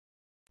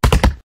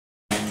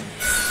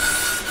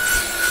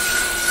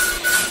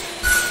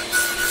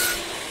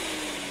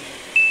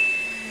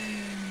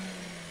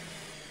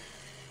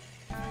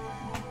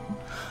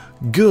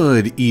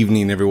Good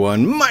evening,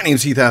 everyone. My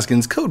name's Heath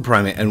Haskins, Code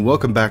Primate, and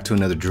welcome back to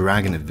another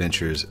Dragon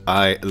Adventures.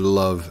 I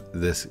love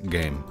this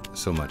game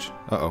so much.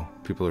 Uh-oh,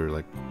 people are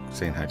like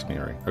saying hi to me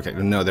already. Okay,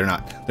 no, they're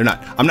not. They're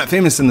not. I'm not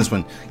famous in this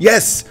one.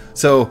 Yes!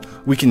 So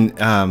we can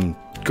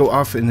go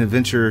off an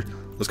adventure.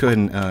 Let's go ahead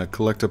and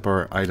collect up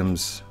our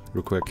items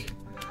real quick.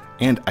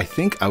 And I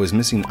think I was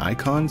missing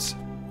icons.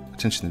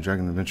 Attention, the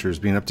Dragon Adventure is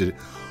being updated.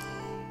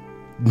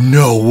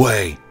 No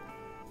way!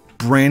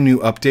 Brand new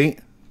update.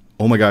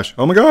 Oh my gosh.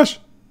 Oh my gosh!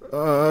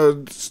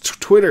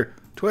 Twitter.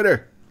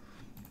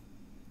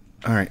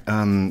 All right.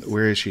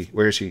 Where is she?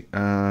 Let's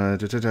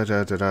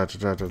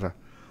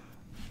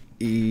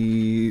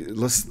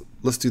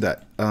do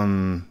that.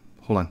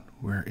 Hold on.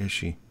 Where is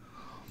she?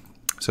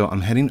 So I'm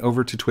heading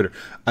over to Twitter.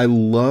 I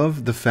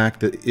love the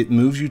fact that it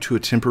moves you to a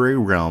temporary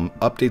realm,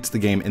 updates the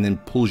game, and then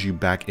pulls you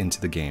back into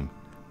the game.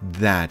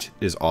 That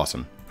is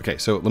awesome. Okay,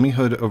 so let me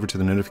head over to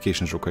the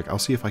notifications real quick. I'll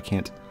see if I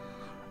can't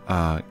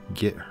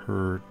get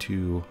her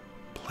to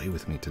play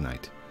with me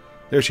tonight.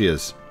 There she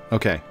is.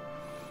 Okay.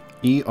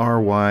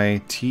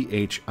 Erythia.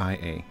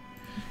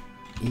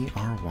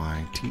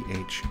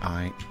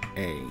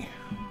 Erythia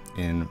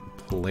in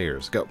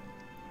players. Go.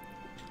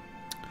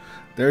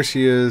 There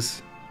she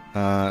is.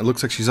 It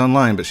looks like she's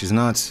online, but she's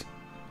not.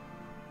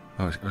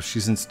 Oh,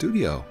 she's in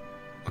studio.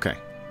 Okay.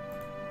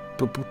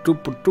 Okay,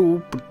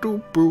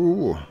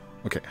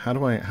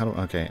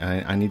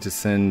 okay, I need to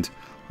send,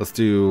 let's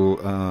do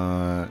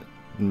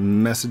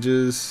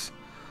messages,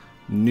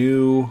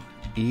 new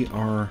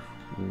ERY.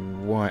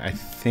 I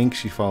think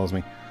she follows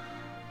me.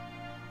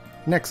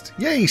 Next.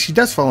 Yay, she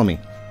does follow me.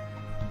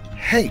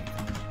 Hey,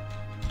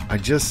 I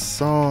just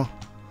saw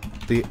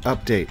the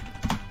update.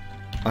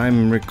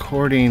 I'm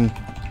recording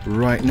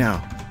right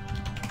now.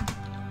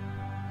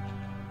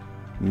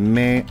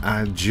 May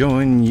I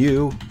join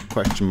you?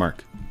 Question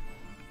mark.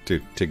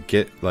 Dude, to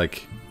get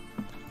like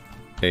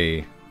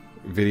a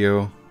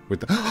video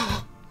with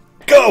the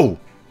go!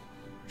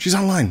 She's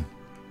online.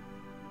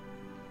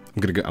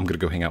 I'm gonna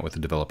go hang out with the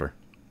developer.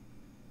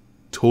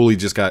 Totally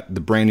just got the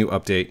brand new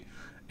update,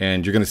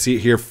 and you're gonna see it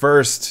here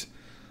first.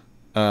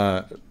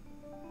 There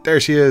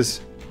she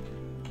is.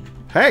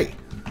 Hey.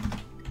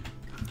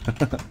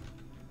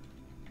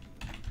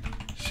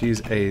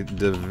 She's a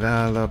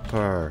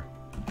developer,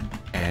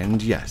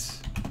 and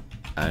yes,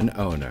 an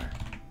owner.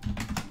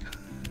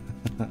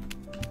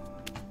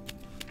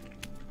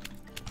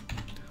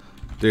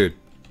 Dude,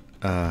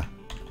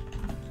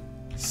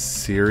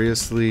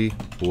 seriously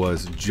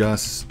was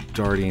just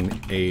starting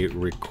a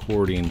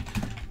recording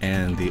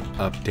and the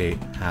update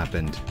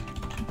happened.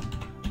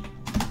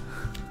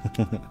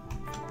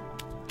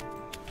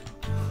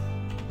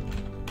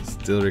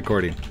 Still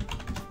recording.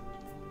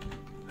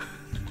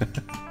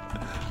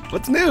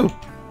 What's new?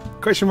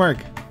 Question mark.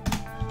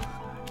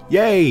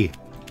 Yay!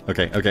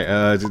 Okay,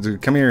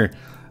 come here.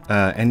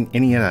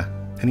 Enietta.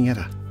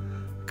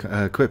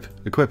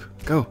 Equip,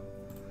 go.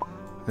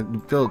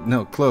 Build,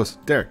 no, close.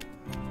 There.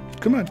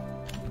 Come on.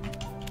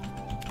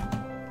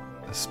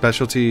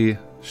 Specialty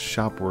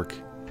shop work.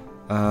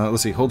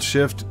 Let's see. Hold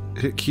shift,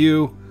 hit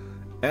Q,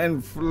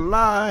 and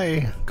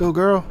fly. Go,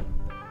 girl.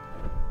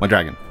 My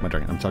dragon.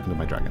 I'm talking to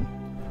my dragon.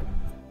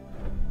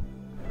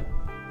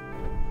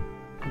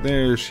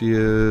 There she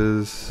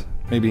is.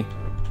 Maybe.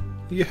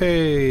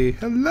 Yay!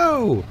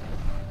 Hello.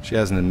 She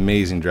has an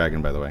amazing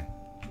dragon, by the way.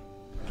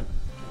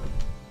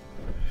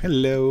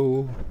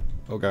 Hello.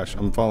 Oh gosh,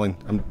 I'm falling.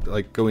 I'm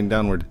like going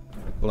downward.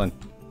 Hold on.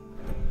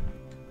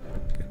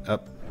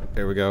 Up.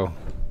 There we go.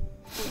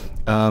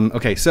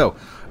 Okay, so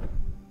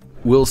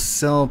we'll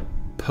sell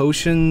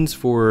potions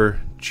for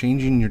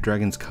changing your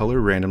dragon's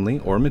color randomly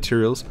or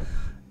materials.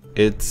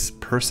 Its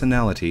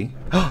personality.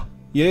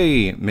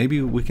 Yay!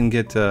 Maybe we can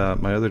get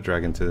my other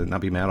dragon to not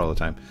be mad all the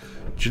time.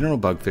 General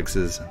bug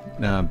fixes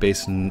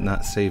based on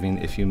not saving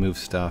if you move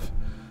stuff,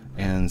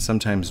 and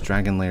sometimes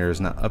dragon layer is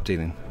not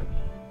updating.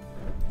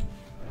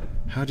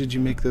 How did you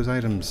make those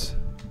items?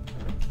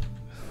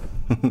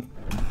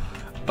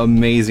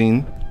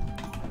 Amazing.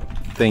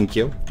 Thank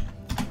you.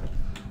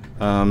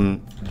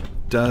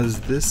 Does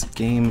this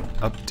game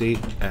update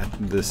at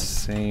the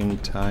same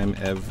time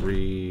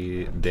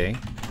every day?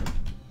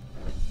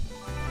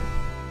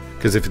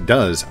 Because if it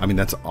does, I mean,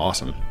 that's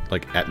awesome.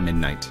 Like at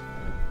midnight.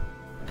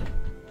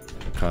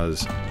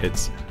 Because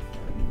it's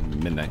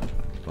midnight,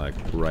 like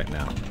right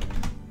now.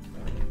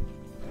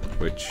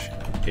 Which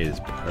is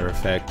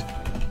perfect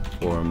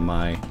for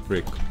my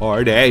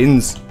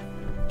recordings.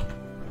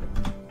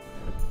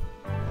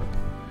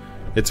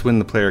 It's when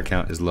the player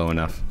count is low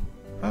enough.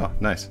 Oh,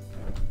 nice.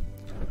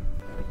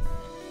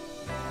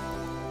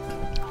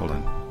 Hold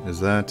on. Is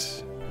that...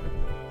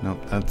 Nope,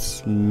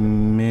 that's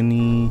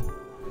Minnie.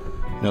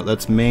 No,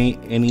 that's May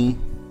Any.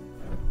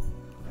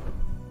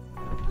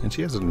 And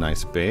she has a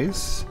nice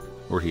base.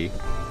 Or he.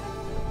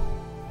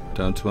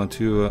 Don't want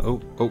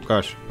to... oh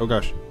gosh. Oh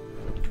gosh.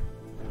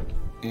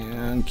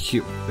 And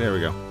cute. There we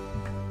go.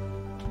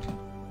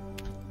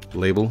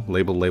 Label.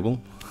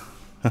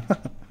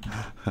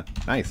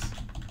 Nice.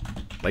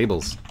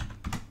 Labels.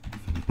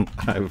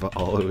 I've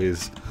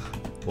always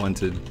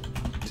wanted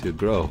to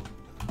grow.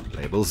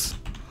 Labels.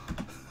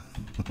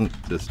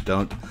 Just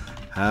don't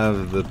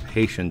have the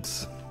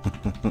patience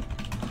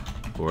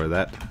for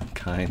that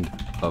kind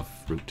of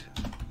fruit.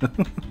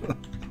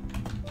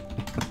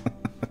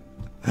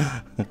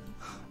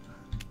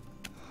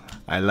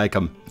 I like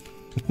them.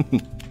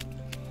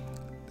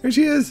 There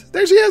she is!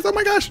 There she is! Oh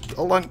my gosh!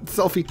 Hold on,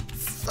 selfie!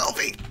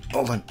 Selfie!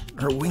 Hold on,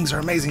 her wings are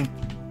amazing.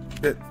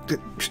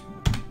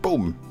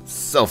 Boom!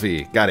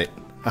 Selfie! Got it!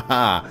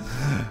 Haha!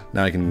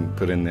 Now I can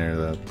put in there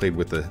the played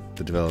with the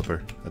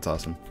developer. That's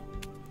awesome.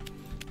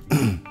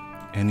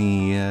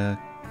 Any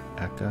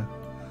Aka?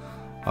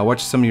 I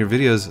watched some of your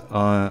videos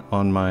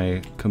on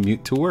my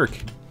commute to work.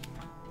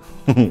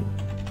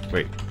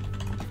 Wait.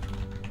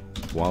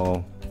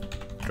 While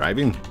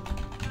driving?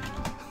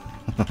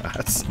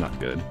 That's not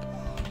good.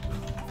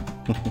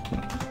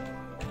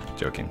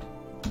 Joking.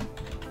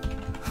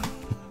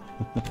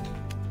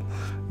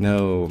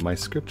 No, my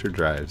scripture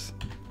drives.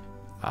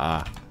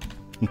 Ah.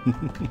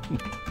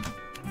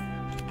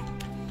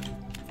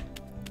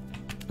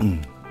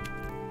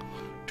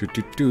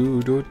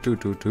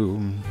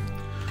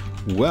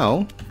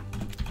 Well,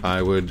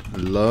 I would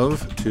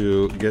love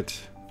to get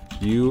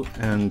you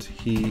and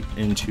he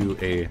into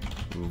a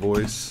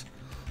voice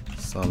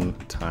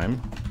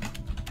sometime.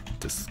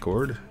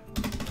 Discord.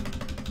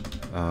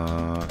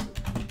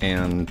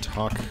 And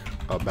talk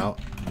about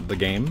the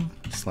game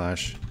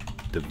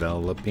 /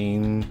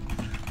 developing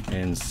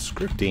and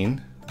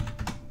scripting.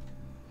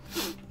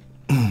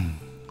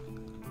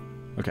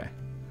 Okay.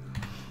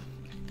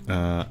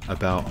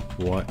 About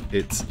what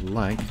it's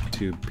like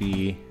to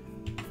be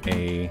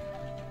a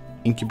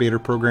incubator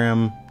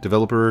program,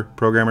 developer,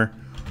 programmer.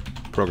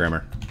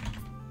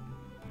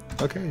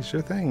 Okay,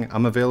 sure thing.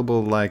 I'm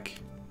available like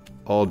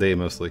all day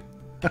mostly.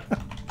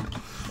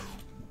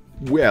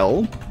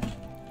 Well,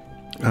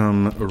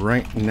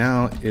 right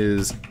now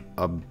is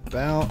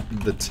about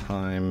the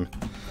time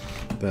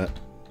that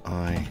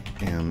I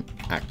am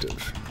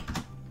active.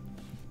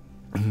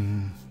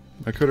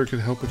 My coder could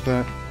help with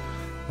that.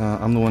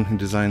 I'm the one who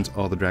designs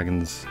all the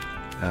dragons'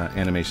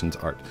 animations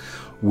art,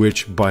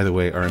 which, by the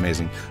way, are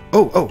amazing.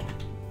 Oh!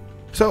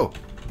 So,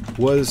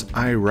 was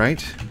I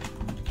right?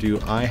 Do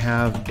I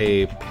have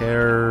a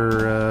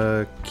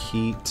parakeet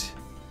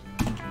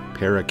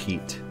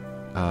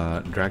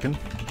dragon?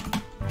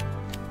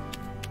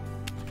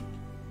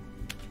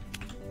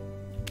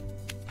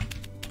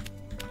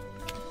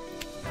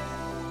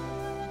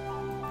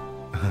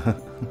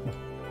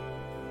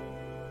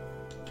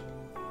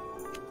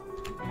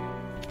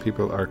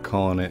 People are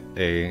calling it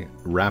a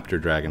raptor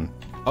dragon.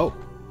 Oh!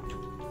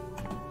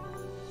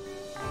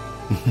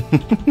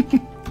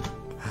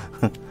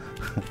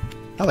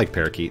 I like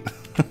parakeet.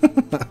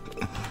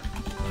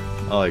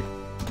 I like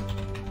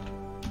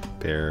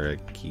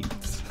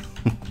parakeets.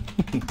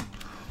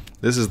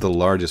 This is the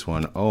largest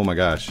one. Oh my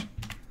gosh.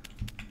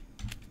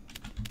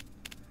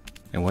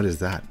 And what is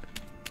that?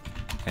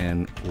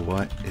 And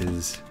what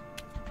is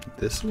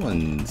this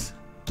one's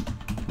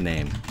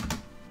name?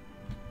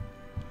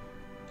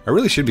 I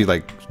really should be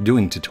like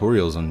doing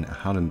tutorials on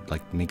how to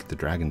like make the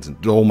dragons. And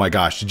oh my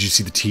gosh, did you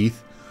see the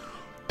teeth?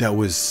 That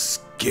was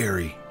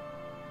scary.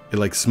 It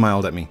like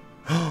smiled at me.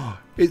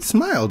 It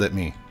smiled at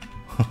me.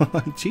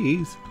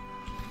 Jeez.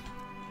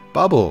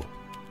 Bubble.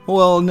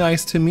 Well,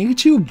 nice to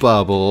meet you,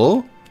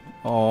 Bubble.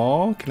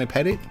 Oh, can I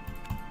pet it?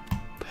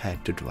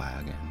 Pet the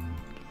dragon.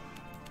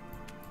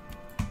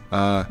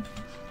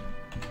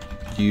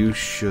 You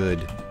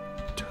should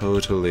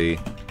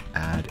totally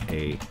add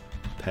a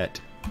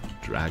pet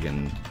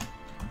dragon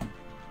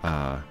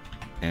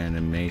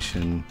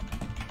animation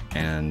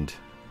and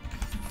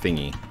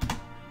thingy,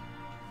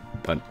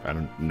 but I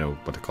don't know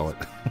what to call it.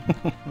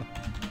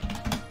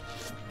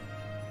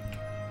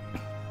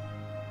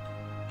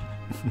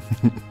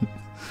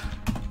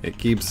 It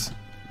keeps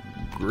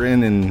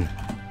grinning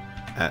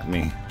at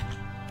me.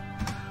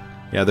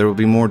 Yeah, there will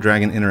be more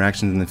dragon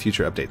interactions in the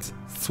future updates.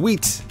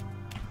 Sweet!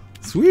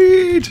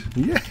 Sweet!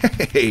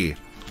 Yay!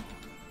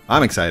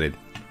 I'm excited.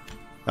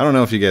 I don't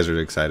know if you guys are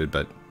excited,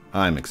 but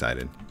I'm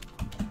excited.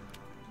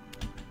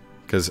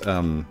 Because,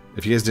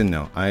 if you guys didn't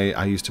know,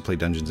 I used to play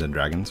Dungeons &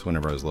 Dragons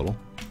whenever I was little.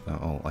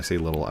 I say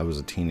little, I was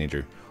a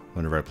teenager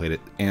whenever I played it.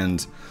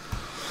 And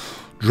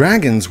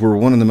dragons were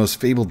one of the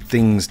most fabled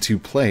things to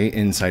play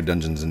inside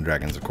Dungeons &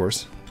 Dragons, of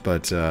course.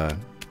 But,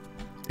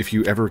 if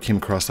you ever came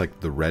across,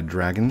 like, the red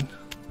dragon...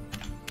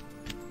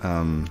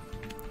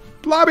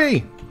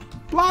 Blobby!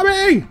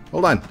 Blobby!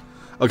 Hold on.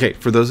 Okay,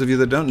 for those of you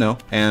that don't know,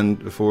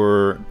 and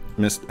for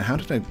how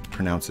did I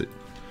pronounce it?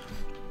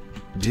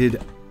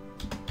 Did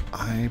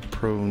I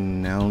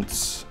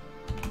pronounce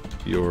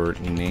your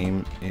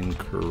name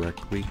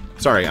incorrectly?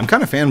 Sorry, I'm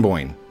kind of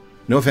fanboying.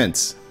 No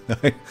offense.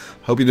 I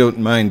hope you don't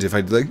mind if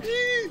I like,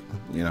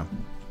 you know.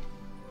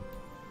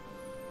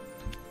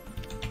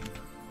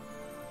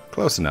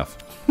 Close enough.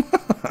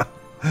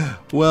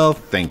 Well,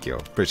 thank you.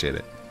 Appreciate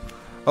it.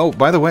 Oh,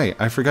 by the way,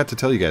 I forgot to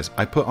tell you guys.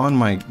 I put on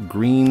my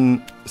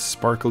green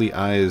sparkly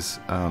eyes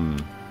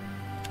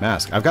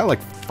mask. I've got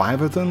like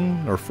 5 of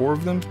them or 4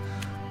 of them,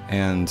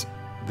 and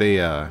they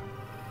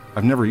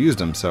I've never used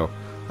them, so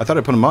I thought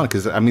I'd put them on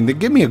because, I mean, they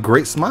give me a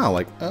great smile.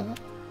 Like,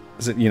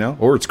 is it, you know?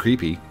 Or it's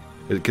creepy.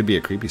 It could be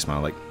a creepy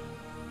smile, like,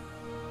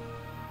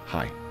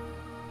 hi.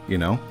 You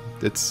know?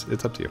 It's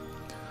up to you.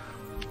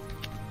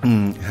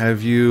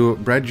 Have you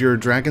bred your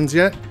dragons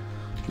yet?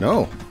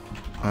 No,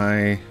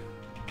 I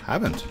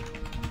haven't.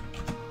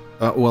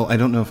 Well, I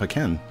don't know if I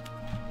can.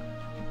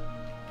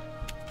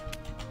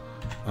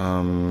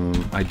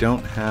 I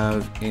don't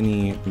have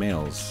any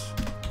males.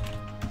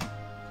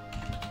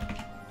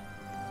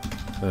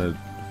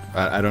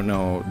 I don't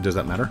know. Does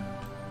that matter?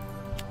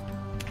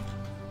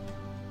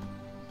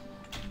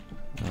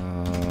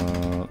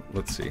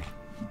 Let's see.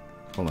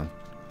 Hold on.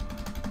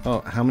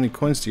 Oh, how many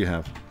coins do you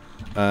have?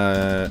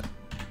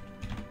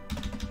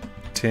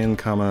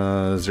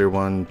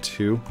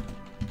 10,012.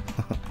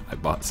 I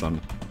bought some.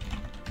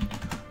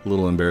 A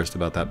little embarrassed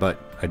about that, but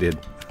I did.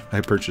 I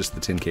purchased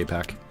the 10K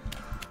pack.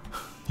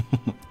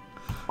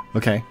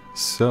 Okay,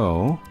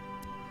 so...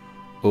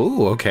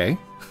 Oh, okay.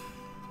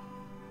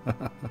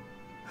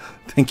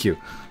 Thank you.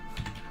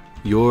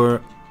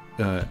 You're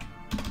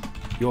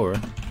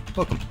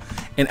welcome.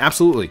 And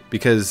absolutely,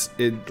 because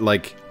it,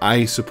 like,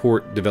 I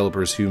support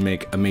developers who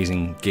make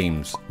amazing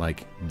games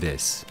like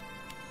this.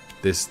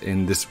 This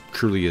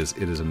truly is,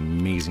 it is an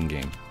amazing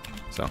game.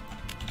 So,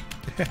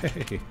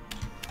 hey.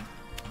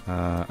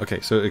 Okay,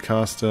 so it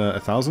cost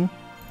 1,000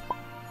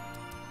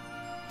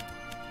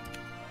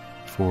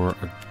 for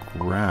a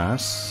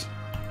grass.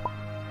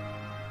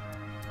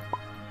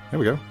 There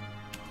we go.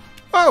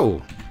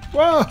 Whoa!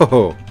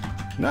 Whoa!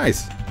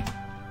 Nice.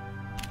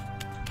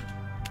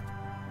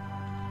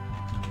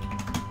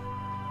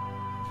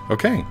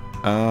 Okay.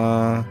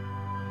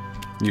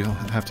 You'll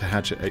have to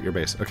hatch it at your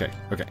base. Okay.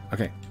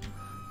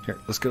 Here,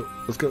 let's go.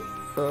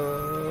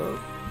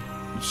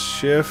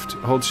 Shift,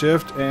 hold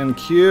shift, and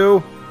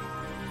Q.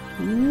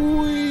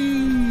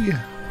 Whee!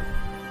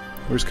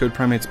 Where's Code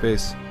Primate's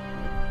base?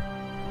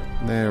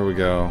 There we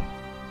go.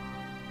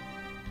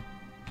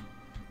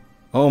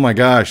 Oh my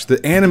gosh, the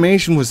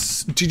animation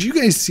was... Did you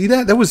guys see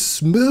that? That was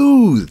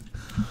smooth.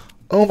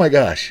 Oh my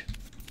gosh.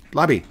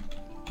 Blobby.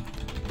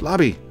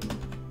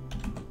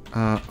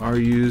 Are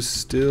you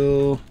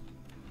still...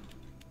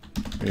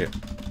 Yeah.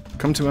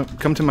 Come to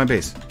my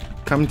base.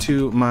 Come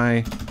to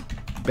my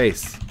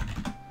base.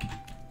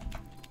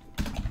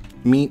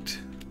 Meet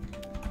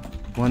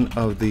one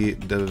of the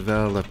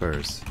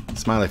developers.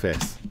 Smiley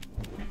face.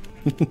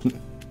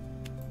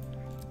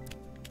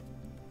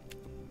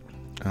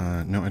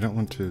 No, I don't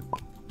want to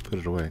put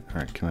it away.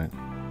 Alright, can I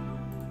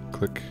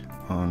click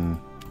on...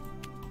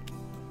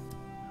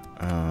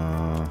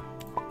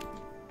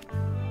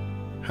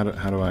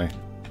 How do I...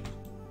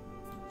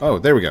 Oh,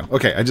 there we go.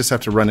 Okay, I just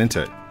have to run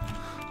into it.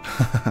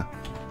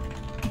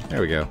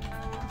 There we go.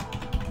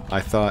 I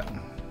thought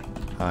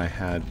I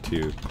had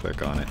to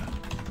click on it.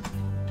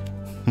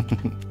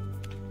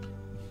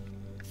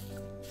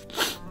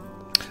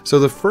 So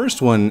the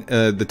first one,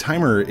 the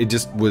timer, it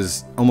just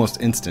was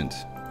almost instant.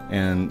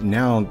 And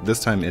now,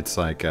 this time, it's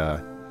like,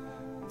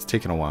 it's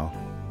taking a while.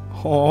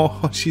 Oh,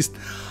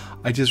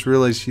 I just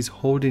realized she's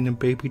holding a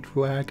baby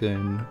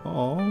dragon.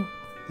 Oh,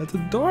 that's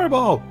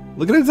adorable.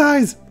 Look at its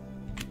eyes.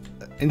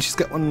 And she's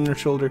got one on her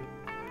shoulder.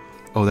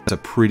 Oh, that's a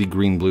pretty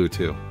green blue,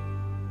 too.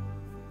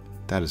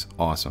 That is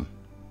awesome.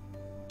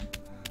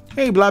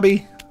 Hey,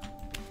 Blobby.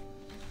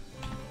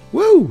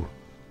 Woo!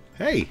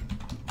 Hey.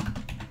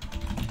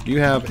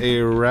 You have a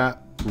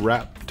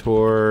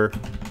raptor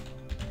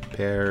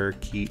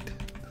parakeet.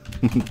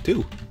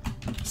 2.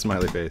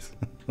 Smiley face.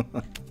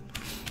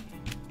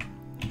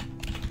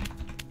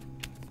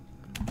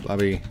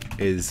 Blobby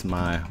is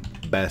my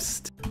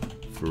best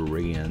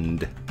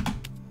friend.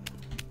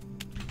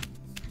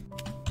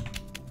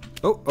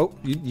 Oh,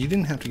 you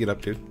didn't have to get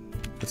up, dude.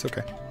 It's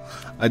okay.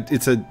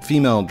 It's a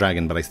female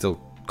dragon, but I still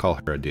call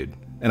her a dude.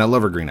 And I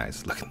love her green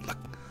eyes. Look.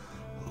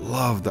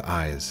 Love the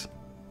eyes.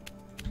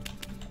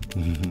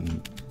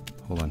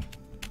 Hold on.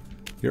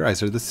 Your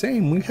eyes are the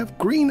same. We have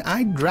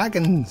green-eyed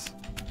dragons.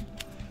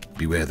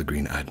 Beware the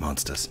green-eyed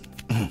monsters.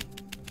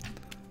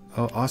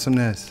 Oh,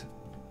 awesomeness.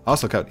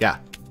 Also code, yeah.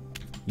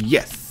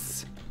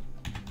 Yes.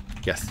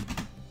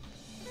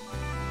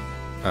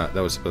 That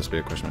was supposed to be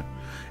a question.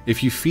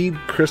 If you feed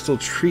crystal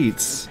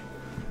treats,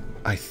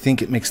 I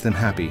think it makes them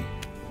happy.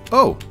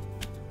 Oh.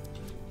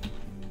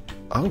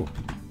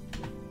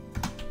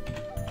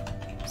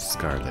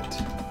 Scarlet.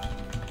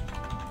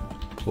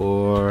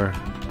 Poor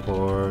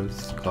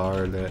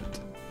Scarlet.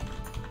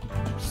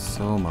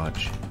 So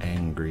much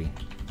angry.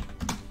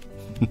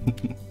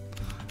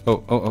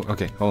 Oh,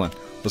 okay, hold on.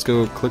 Let's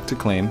go click to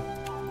claim.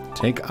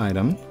 Take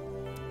item.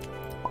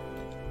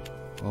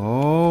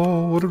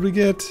 Oh, what did we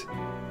get?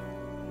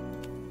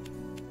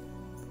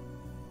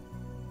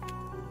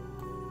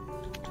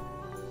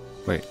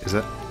 Wait, is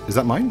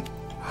that mine?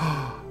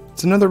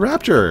 It's another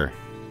raptor.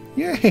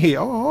 Yay!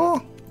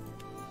 Oh,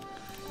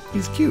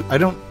 he's cute. I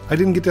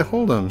didn't get to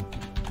hold him.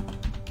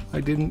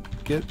 I didn't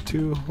get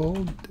to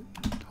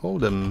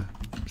hold him.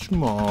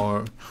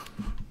 Small.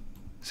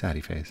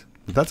 Saddy face.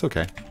 But that's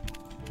okay.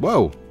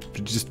 Whoa! Did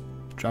you just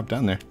drop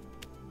down there?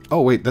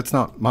 Oh, wait, that's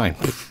not mine.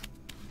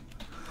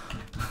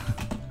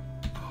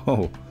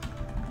 Oh,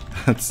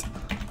 that's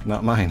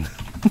not mine.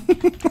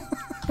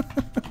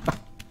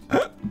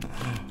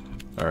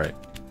 Alright.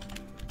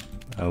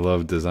 I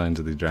love designs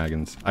of these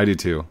dragons. I do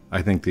too.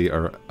 I think they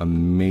are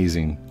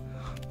amazing.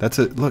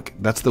 Look,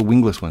 that's the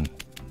wingless one.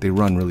 They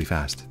run really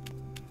fast.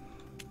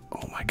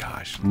 Oh my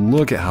gosh.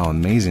 Look at how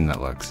amazing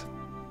that looks.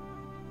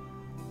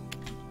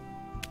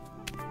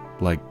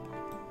 Like,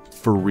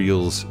 for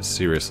reals,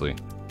 seriously.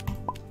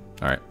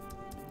 Alright.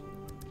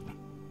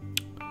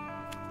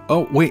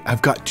 Oh, wait,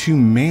 I've got 2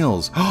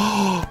 males.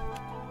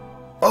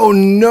 Oh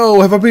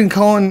no, have I been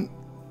calling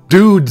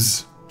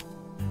dudes?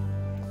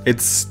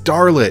 It's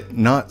Starlet,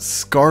 not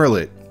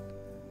Scarlet.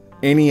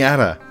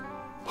 Aniata.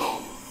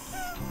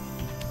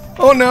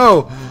 Oh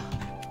no!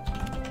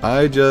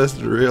 I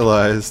just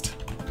realized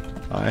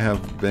I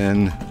have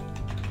been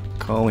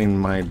calling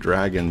my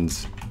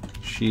dragons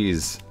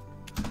she's.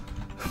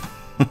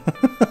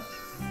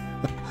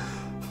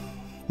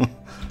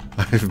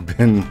 I've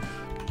been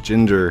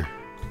gender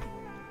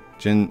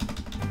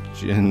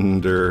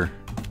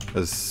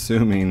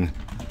assuming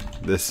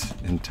this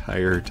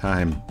entire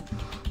time.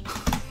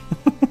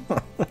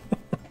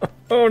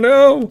 Oh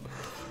no!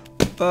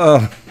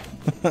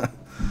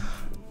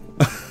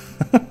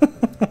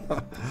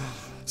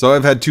 So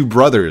I've had 2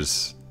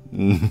 brothers,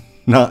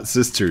 not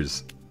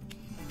sisters.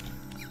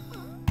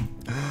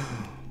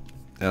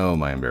 Oh,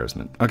 my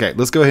embarrassment. Okay,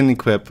 let's go ahead and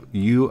equip.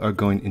 You are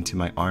going into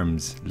my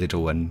arms,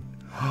 little one.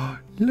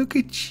 Look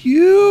at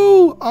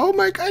you! Oh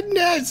my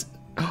goodness!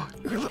 Oh,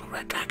 you're a little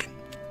red dragon.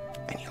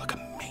 And you look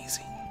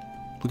amazing.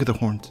 Look at the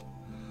horns.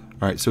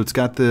 Alright, so it's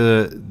got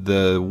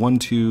the 1,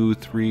 2,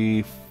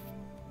 3...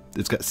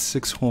 It's got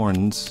 6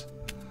 horns.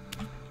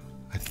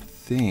 I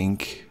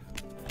think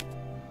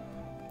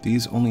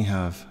these only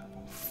have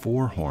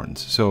 4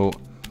 horns. So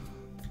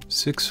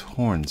 6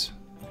 horns.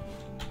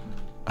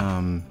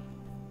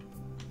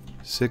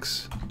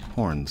 6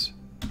 horns.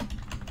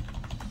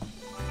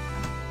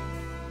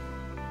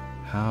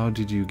 How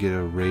did you get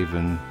a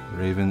raven?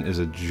 Raven is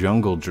a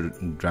jungle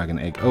dragon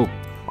egg. Oh,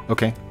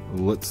 okay.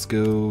 Let's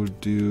go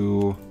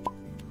do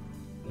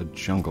a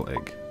jungle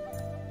egg.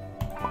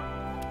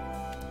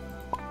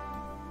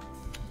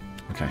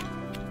 Okay.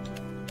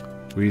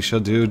 We shall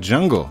do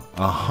jungle.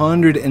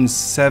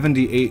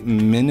 178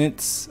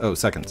 minutes. Oh,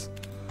 seconds.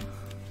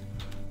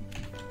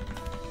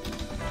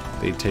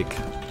 They take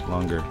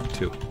longer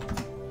too.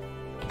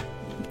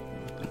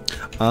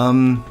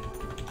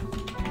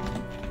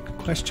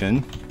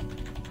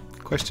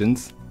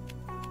 Questions.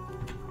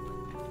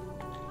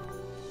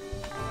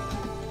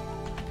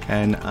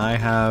 Can I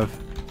have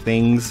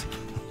things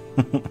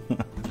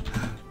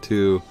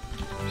to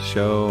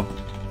show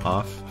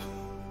off?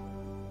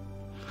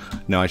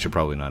 No, I should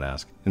probably not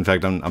ask. In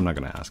fact, I'm not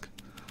going to ask.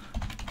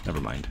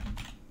 Never mind.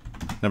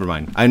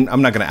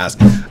 I'm not going to ask.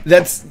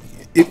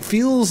 It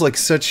feels like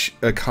such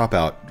a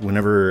cop-out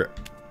whenever,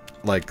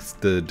 like,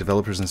 the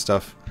developers and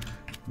stuff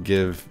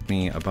give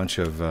me a bunch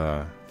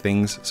of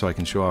things so I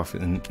can show off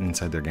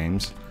inside their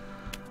games.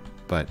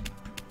 But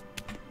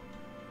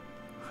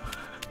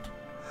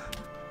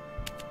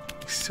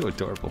he's so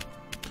adorable.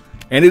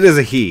 And it is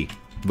a he,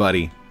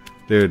 buddy.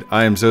 Dude,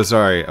 I am so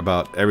sorry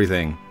about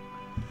everything.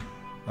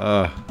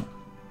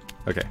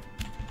 Okay.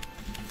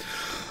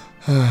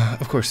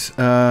 Of course.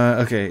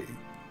 Okay.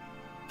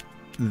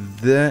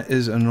 That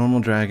is a normal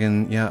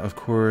dragon. Yeah, of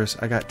course.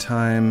 I got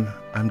time.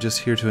 I'm just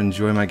here to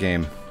enjoy my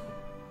game.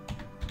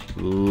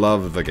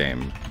 Love the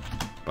game,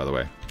 by the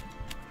way.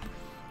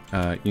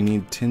 You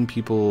need 10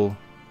 people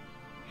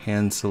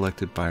hand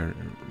selected by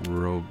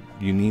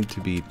You need to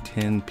be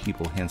 10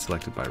 people hand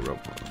selected by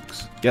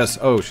Roblox. Yes.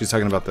 Oh, she's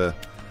talking about the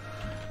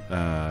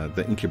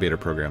incubator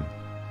program.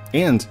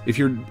 And if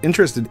you're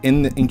interested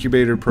in the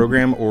incubator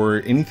program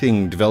or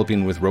anything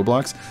developing with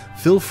Roblox,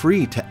 feel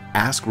free to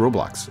ask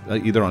Roblox,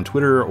 either on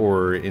Twitter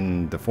or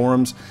in the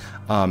forums.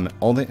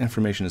 All that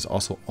information is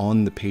also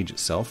on the page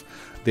itself.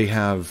 They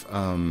have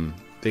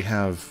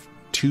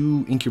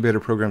 2 incubator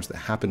programs that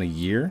happen a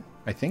year,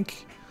 I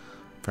think,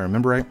 if I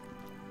remember right.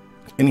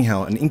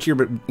 Anyhow, an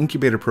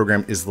incubator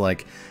program is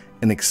like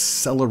an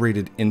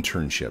accelerated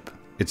internship.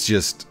 It's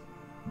just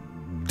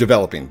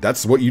developing.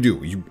 That's what you do.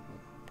 You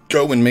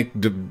go and make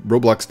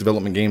Roblox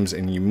development games,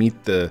 and you meet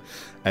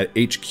at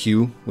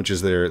HQ, which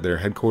is their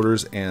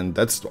headquarters, and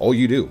that's all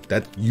you do.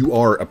 That you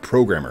are a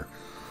programmer.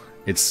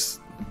 It's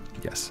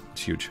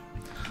huge.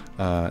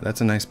 That's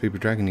a nice baby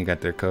dragon you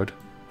got there, Code.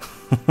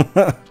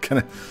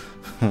 Kind of.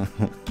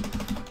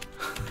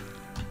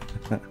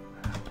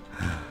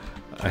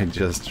 I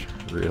just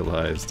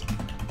realized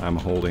I'm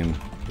holding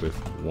with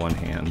one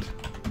hand.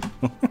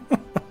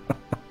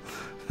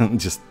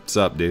 Just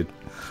sup, dude.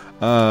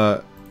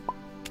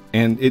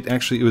 And it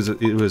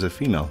was a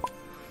female,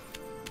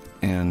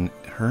 and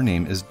her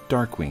name is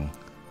Darkwing,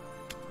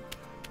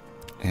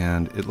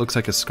 and it looks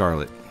like a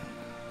Scarlet.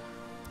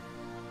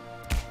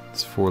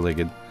 It's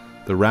 4-legged.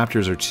 The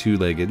raptors are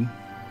 2-legged.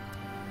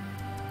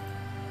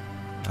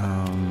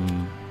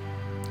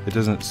 It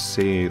doesn't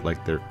say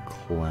like their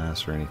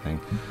class or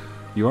anything.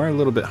 You are a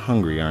little bit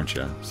hungry, aren't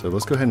you? So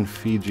let's go ahead and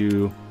feed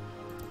you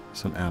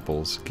some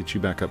apples. Get you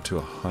back up to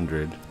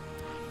 100.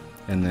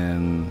 And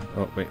then...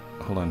 Oh, wait.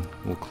 Hold on.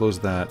 We'll close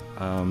that.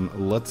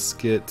 Let's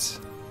get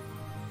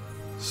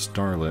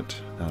Starlet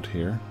out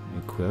here.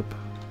 Equip.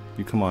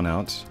 You come on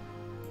out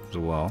as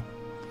well.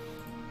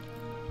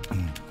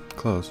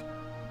 Close.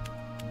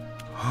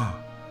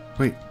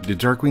 Wait, did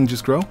Darkwing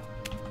just grow?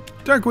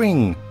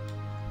 Darkwing!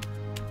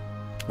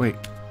 Wait,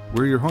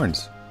 where are your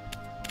horns?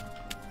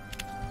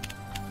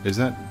 Is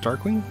that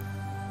Darkwing?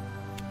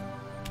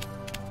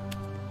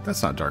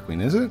 That's not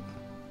Darkwing, is it?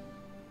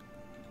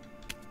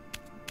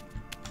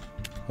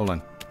 Hold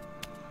on.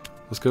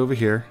 Let's go over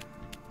here.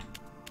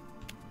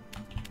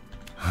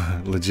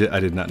 Legit, I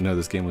did not know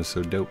this game was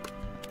so dope.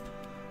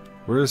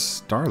 Where's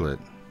Starlet?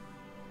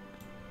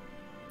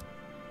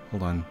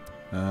 Hold on.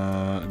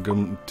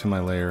 Go to my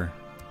lair.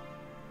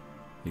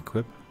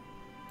 Equip.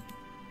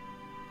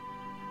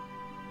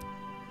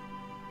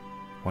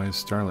 Why is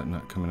Starlet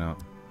not coming out?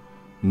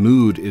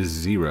 Mood is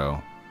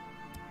 0.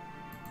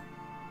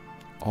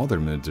 All their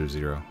moods are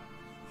 0.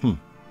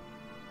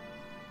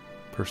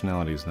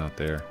 Personality is not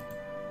there.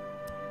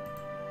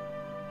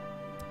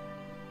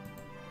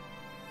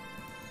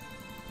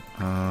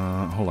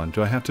 Hold on.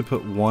 Do I have to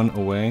put one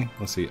away?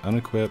 Let's see.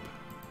 Unequip.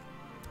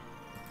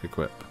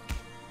 Equip.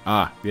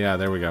 Ah, yeah,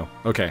 there we go.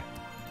 Okay.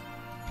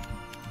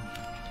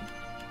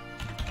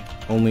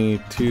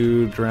 Only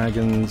 2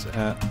 dragons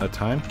at a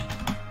time?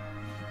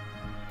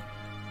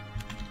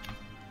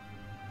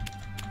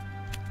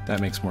 That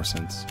makes more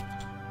sense.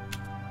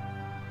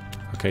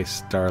 Okay,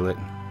 Starlet.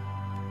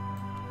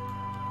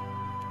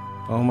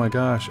 Oh my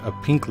gosh, a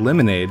pink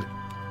lemonade.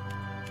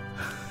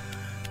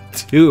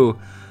 2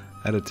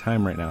 at a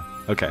time right now.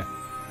 Okay.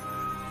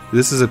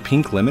 This is a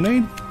pink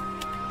lemonade?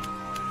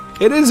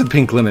 It is a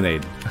pink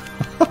lemonade.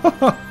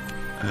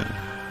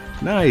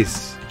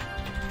 Nice.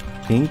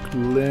 Pink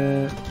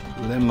lemonade.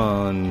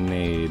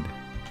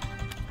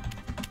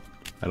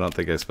 I don't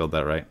think I spelled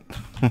that right.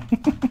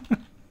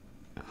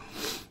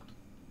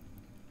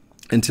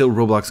 Until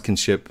Roblox can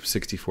ship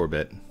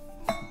 64-bit.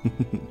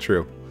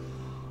 True.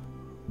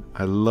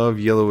 I love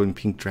yellow and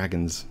pink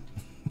dragons.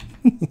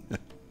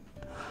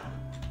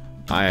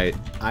 I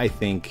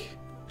think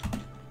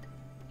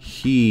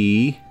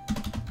he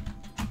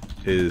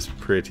is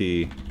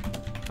pretty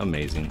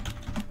amazing.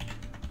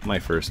 My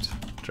first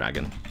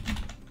dragon.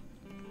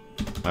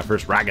 My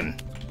first dragon.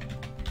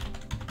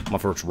 My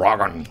first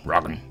dragon.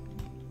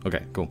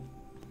 Okay, cool.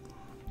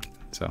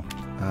 So,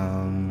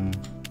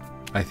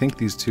 I think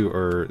these two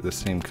are the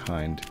same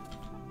kind.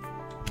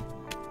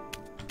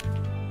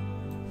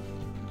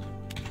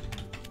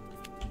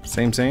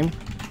 Same?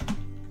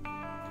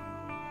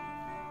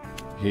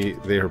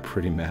 They are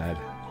pretty mad.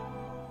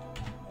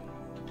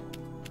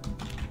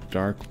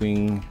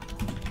 Darkwing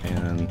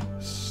and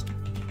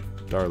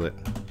Starlet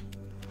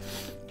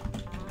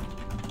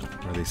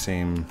are the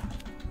same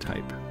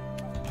type,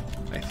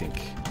 I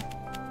think.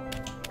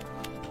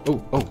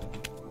 Oh!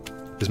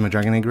 Is my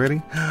dragon egg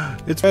ready?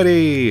 It's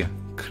ready!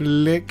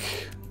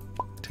 Click.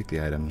 Take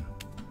the item.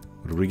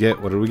 What did we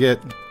get? What did we get?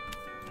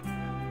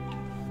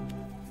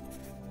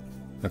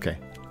 Okay.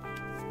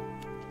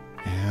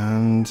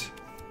 And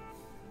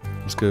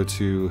let's go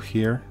to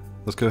here.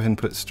 Let's go ahead and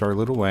put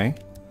Starlet away.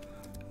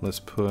 Let's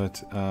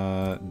put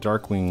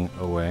Darkwing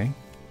away.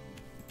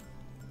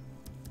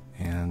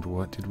 And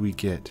what did we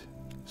get?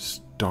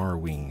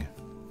 Starwing.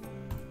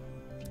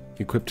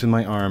 Equipped to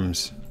my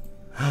arms.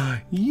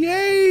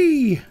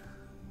 Yay!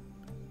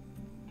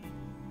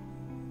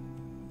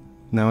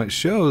 Now it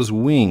shows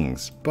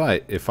wings,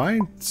 but if I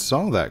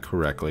saw that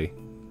correctly,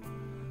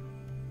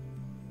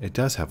 it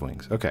does have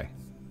wings. Okay.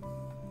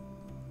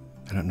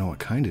 I don't know what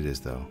kind it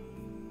is, though.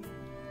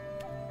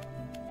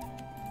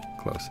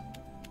 Close.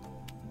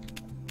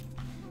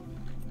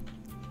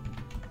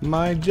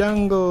 My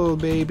jungle,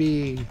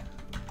 baby!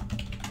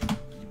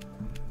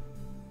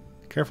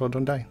 Careful,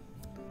 don't die.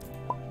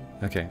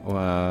 Okay,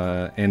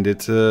 and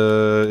it's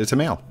a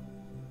male.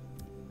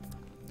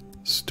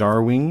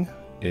 Starwing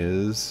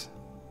is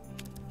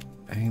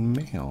a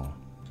male.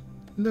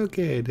 Look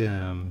at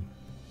him.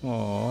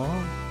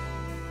 Aww.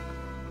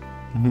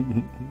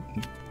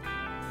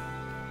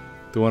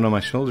 The one on my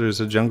shoulder is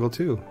a jungle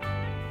too.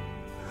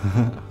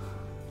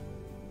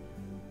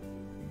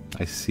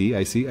 I see.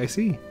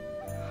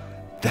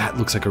 That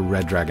looks like a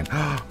red dragon.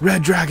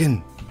 Red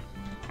dragon!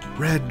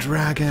 Red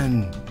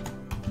dragon!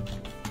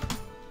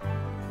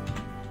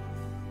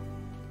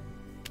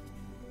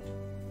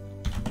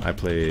 I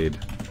played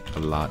a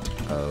lot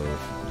of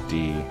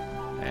D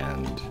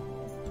and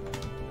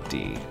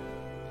D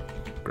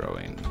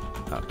growing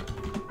up.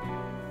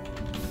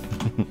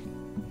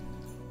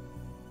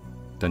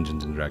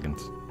 Dungeons and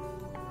Dragons.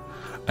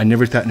 I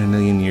never thought in a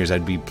million years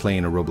I'd be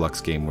playing a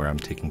Roblox game where I'm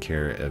taking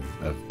care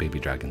of baby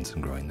dragons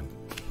and growing them.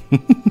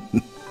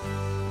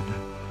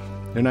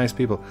 They're nice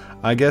people.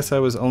 I guess I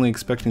was only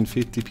expecting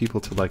 50 people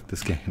to like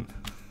this game.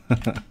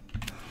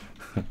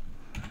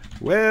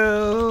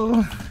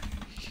 Well,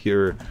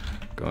 you're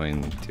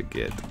going to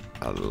get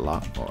a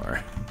lot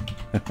more.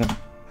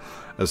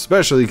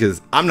 Especially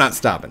because I'm not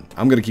stopping.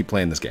 I'm going to keep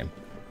playing this game.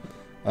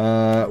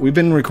 We've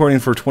been recording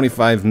for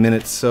 25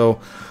 minutes, so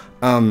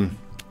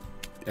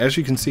as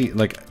you can see,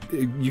 like,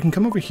 you can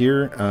come over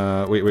here.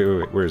 Wait,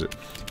 where is it?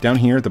 Down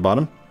here at the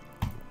bottom,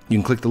 you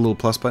can click the little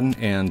plus button,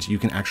 and you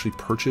can actually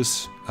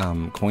purchase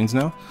coins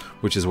now,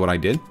 which is what I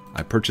did.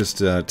 I purchased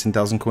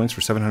 10,000 coins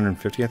for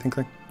 750, I think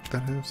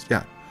that is.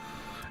 Yeah.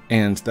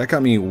 And that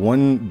got me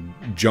 1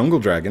 jungle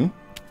dragon,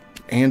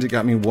 and it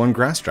got me 1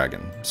 grass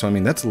dragon. So, I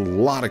mean, that's a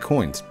lot of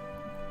coins.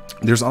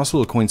 There's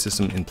also a coin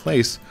system in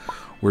place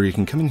where you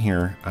can come in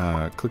here,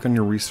 click on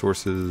your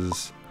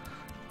resources,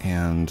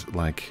 and,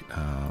 like,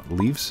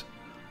 leaves.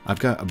 I've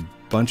got a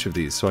bunch of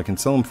these, so I can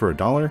sell them for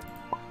 $1.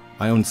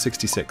 I own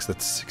 66.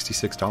 That's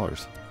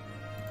 $66.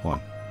 Hold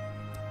on.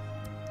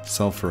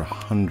 Sell for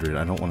 100.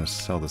 I don't want to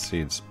sell the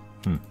seeds.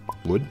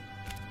 Wood.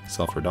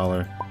 Sell for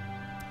 $1.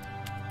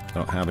 I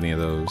don't have any of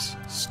those.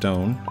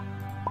 Stone.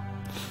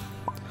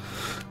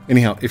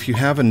 Anyhow, if you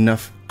have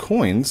enough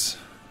coins,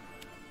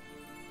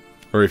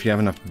 or if you have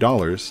enough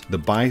dollars, the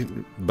buy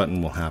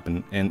button will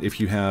happen. And if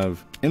you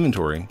have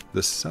inventory,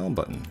 the sell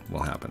button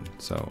will happen.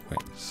 So, wait,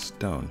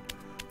 stone.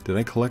 Did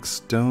I collect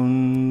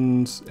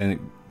stones? And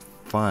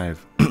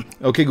 5.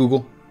 Okay,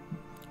 Google.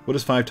 What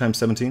is 5 times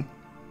 17?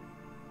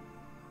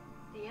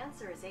 The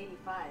answer is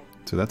 85.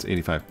 So that's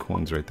 85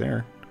 coins right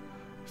there.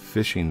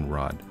 Fishing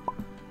rod.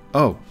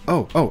 Oh.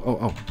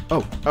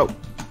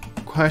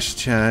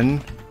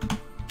 Question,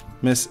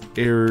 Miss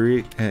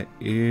Erythia.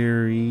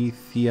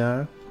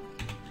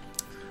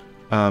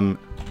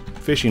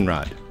 Fishing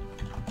rod.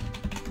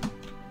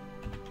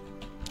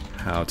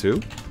 How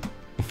to?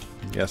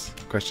 Yes,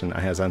 question, I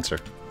has answer.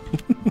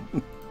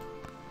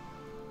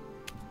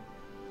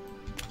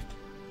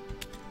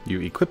 You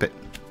equip it.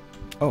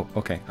 Oh,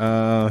 okay.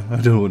 I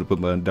don't want to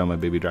put down my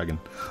baby dragon.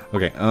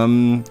 Okay,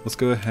 let's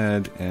go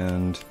ahead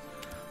and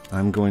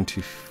I'm going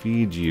to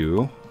feed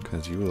you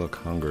because you look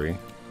hungry.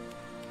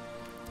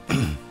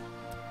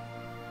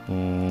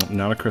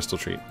 Not a crystal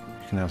treat.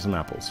 You can have some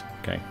apples.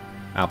 Okay.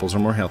 Apples are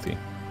more healthy.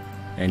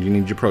 And you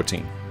need your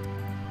protein.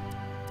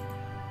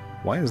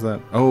 Why is that?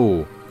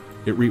 Oh,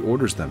 it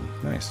reorders them.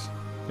 Nice.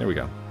 There we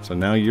go. So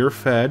now you're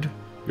fed.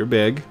 You're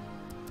big.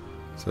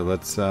 So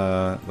let's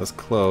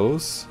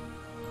close.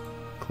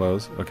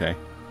 Close. Okay.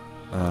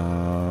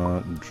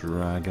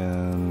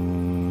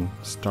 Dragon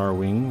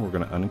Starwing. We're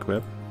gonna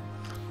unequip.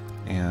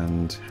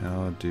 And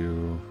how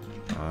do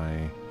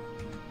I?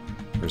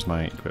 There's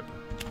my equip.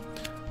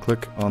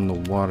 Click on the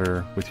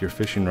water with your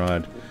fishing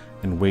rod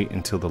and wait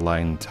until the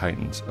line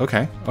tightens.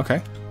 Okay.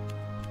 Okay.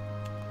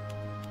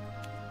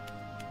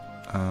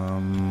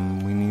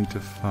 We need to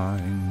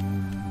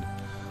find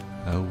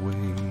a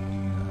way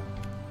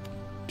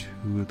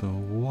to the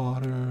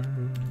water.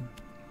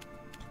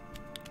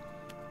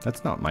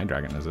 That's not my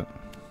dragon, is it?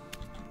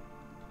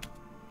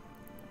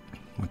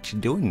 What you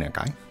doing there,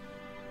 guy?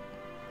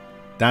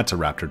 That's a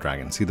raptor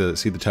dragon. See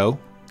the toe?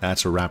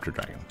 That's a raptor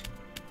dragon.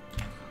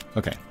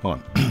 Okay,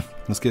 hold on.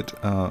 Let's get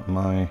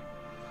my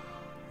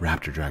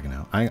raptor dragon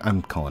out.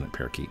 I'm calling it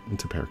parakeet.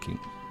 It's a parakeet.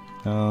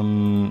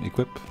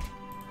 Equip.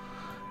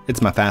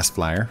 It's my fast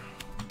flyer.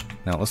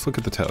 Now let's look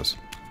at the toes.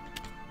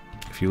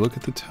 If you look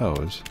at the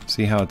toes,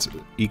 see how it's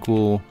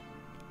equal,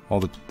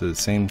 all the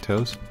same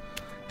toes,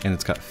 and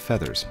it's got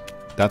feathers.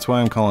 That's why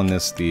I'm calling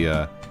this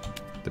the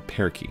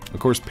parakeet.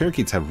 Of course,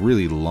 parakeets have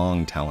really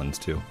long talons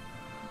too.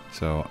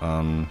 So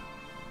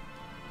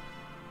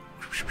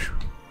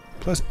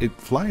plus it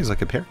flies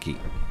like a parakeet.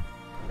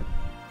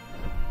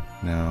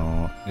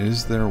 Now,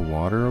 is there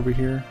water over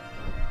here?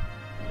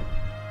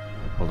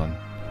 Hold on.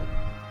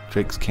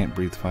 Drakes can't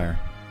breathe fire.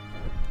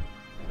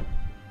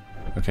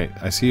 Okay,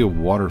 I see a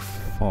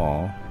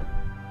waterfall.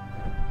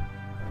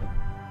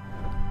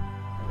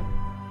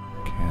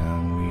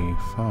 Can we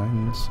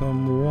find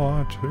some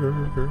water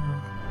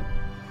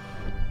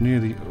near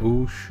the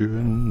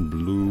ocean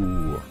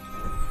blue?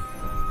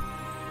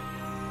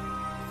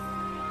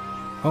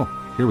 Oh,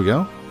 here we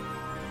go.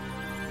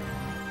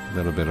 A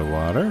little bit of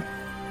water.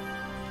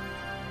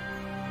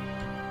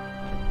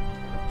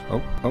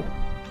 Oh.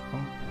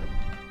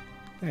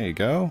 There you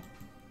go.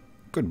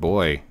 Good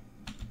boy.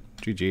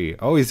 GG.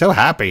 Oh, he's so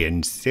happy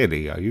and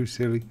silly. Are you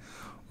silly?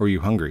 Or are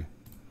you hungry?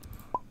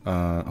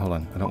 Hold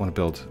on. I don't want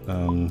to build.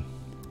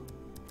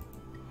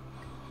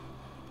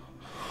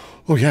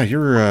 Oh yeah,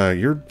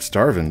 you're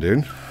starving,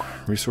 dude.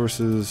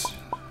 Resources,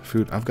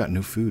 food. I've got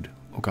no food.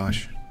 Oh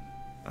gosh.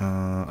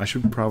 I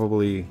should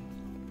probably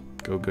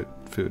go get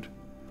food.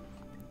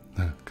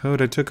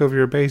 Code, I took over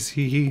your base.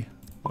 Hee hee.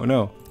 Oh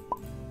no.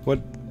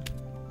 What?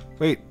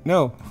 Wait,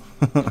 no.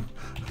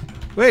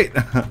 Wait,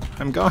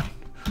 I'm gone.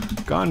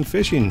 Gone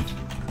fishing.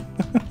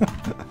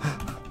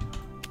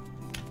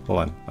 Hold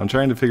on. I'm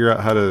trying to figure out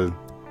how to...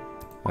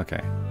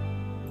 Okay.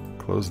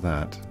 Close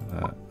that.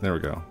 There we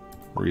go.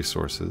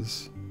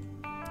 Resources.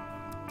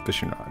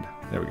 Fishing rod.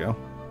 There we go.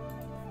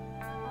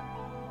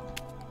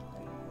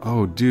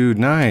 Oh, dude,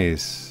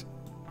 nice.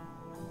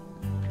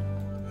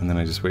 And then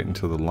I just wait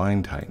until the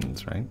line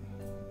tightens, right?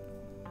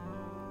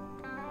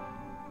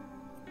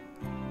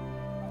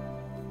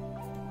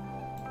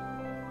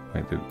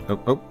 Wait,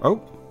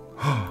 oh.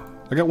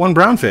 I got one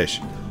brown fish.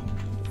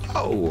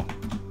 Oh.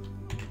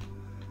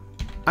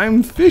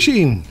 I'm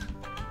fishing.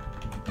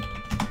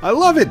 I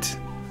love it.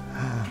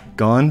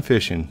 Gone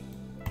fishing.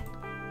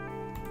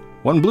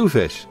 One blue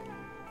fish.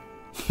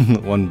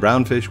 One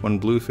brown fish, one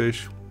blue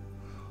fish.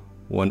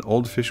 One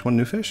old fish, one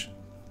new fish.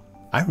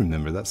 I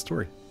remember that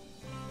story.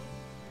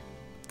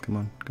 Come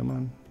on, come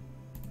on.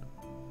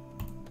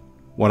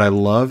 What I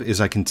love is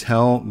I can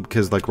tell,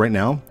 because like right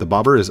now, the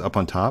bobber is up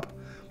on top.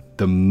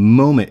 The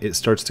moment it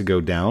starts to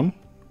go down,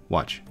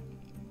 watch.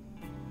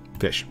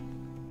 Fish.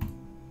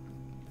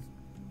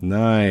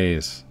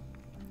 Nice.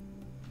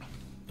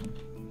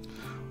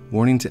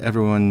 Warning to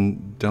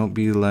everyone, don't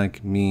be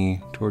like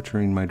me,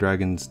 torturing my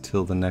dragons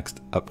till the next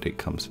update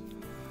comes.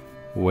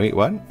 Wait,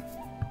 what?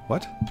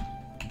 What?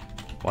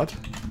 What?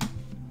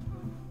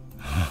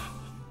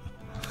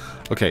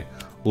 Okay,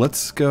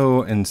 let's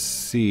go and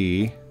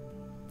see.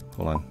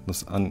 Hold on,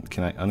 let's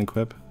can I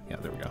unequip? Yeah,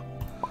 there we go.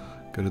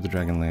 Go to the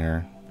dragon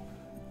lair.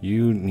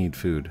 You need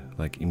food,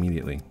 like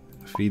immediately.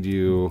 Feed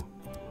you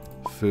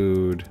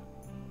food.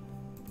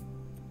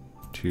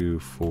 2,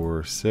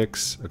 4,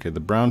 6. Okay, the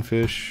brown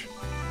fish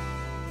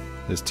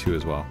is 2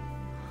 as well.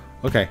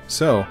 Okay,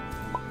 so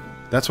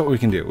that's what we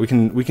can do. We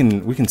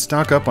can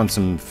stock up on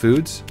some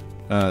foods,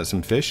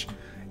 some fish.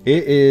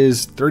 It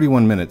is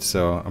 31 minutes,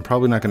 so I'm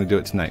probably not going to do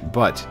it tonight,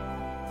 but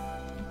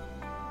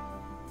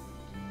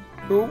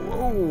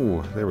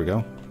oh, there we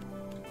go.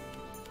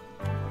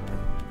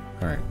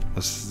 All right,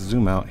 let's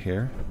zoom out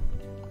here.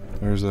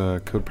 There's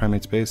a Code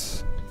Primate's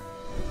base.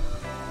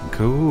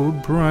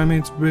 Code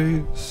Primate's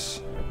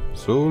base.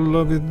 So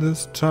lovely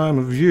this time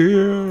of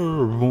year.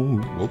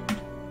 Oh.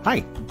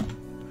 Hi.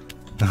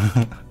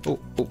 Oh.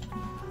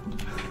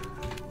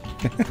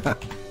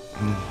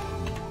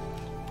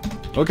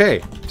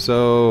 Okay,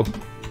 so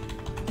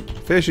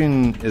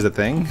fishing is a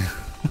thing.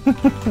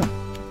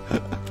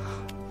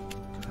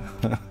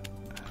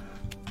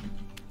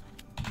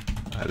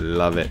 I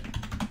love it.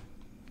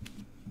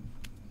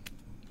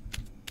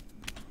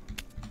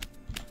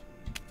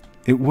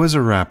 It was a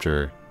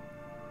raptor.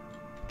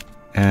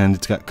 And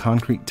it's got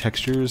concrete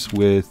textures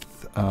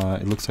with,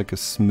 it looks like a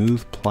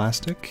smooth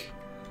plastic.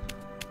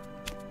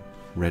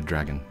 Red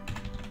dragon.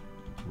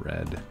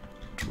 Red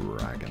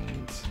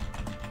dragons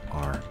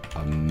are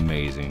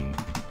amazing.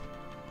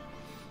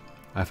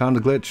 I found a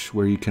glitch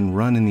where you can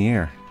run in the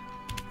air.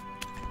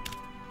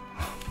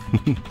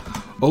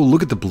 Oh,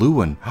 look at the blue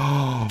one.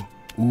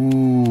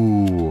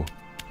 Ooh.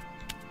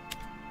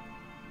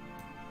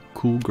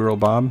 Cool girl,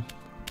 Bob.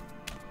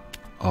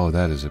 Oh,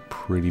 that is a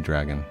pretty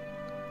dragon.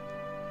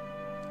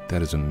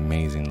 That is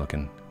amazing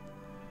looking.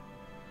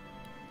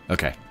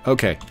 Okay.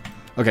 Okay.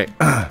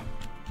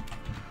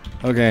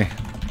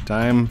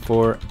 Time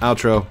for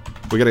outro.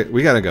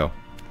 We gotta go.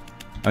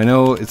 I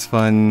know it's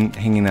fun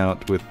hanging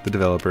out with the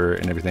developer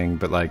and everything,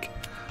 but like,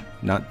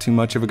 not too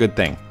much of a good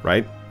thing,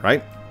 right?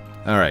 Right?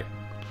 All right.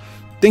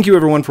 Thank you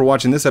everyone for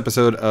watching this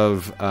episode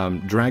of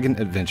Dragon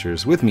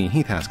Adventures with me,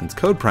 Heath Haskins,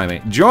 Code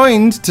Primate,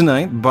 joined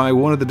tonight by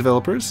one of the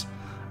developers.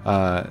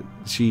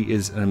 She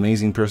is an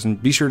amazing person.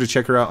 Be sure to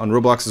check her out on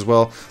Roblox as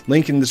well.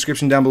 Link in the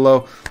description down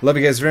below. Love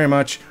you guys very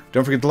much.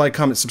 Don't forget to like,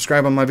 comment,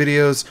 subscribe on my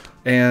videos.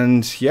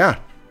 And yeah,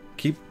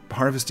 keep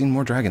harvesting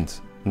more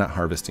dragons. Not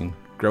harvesting,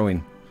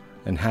 growing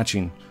and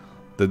hatching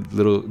the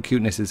little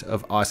cutenesses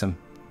of awesome.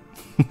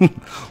 Love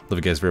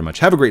you guys very much.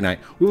 Have a great night.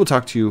 We will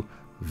talk to you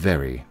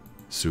very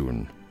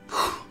soon.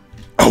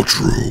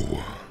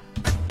 Outro.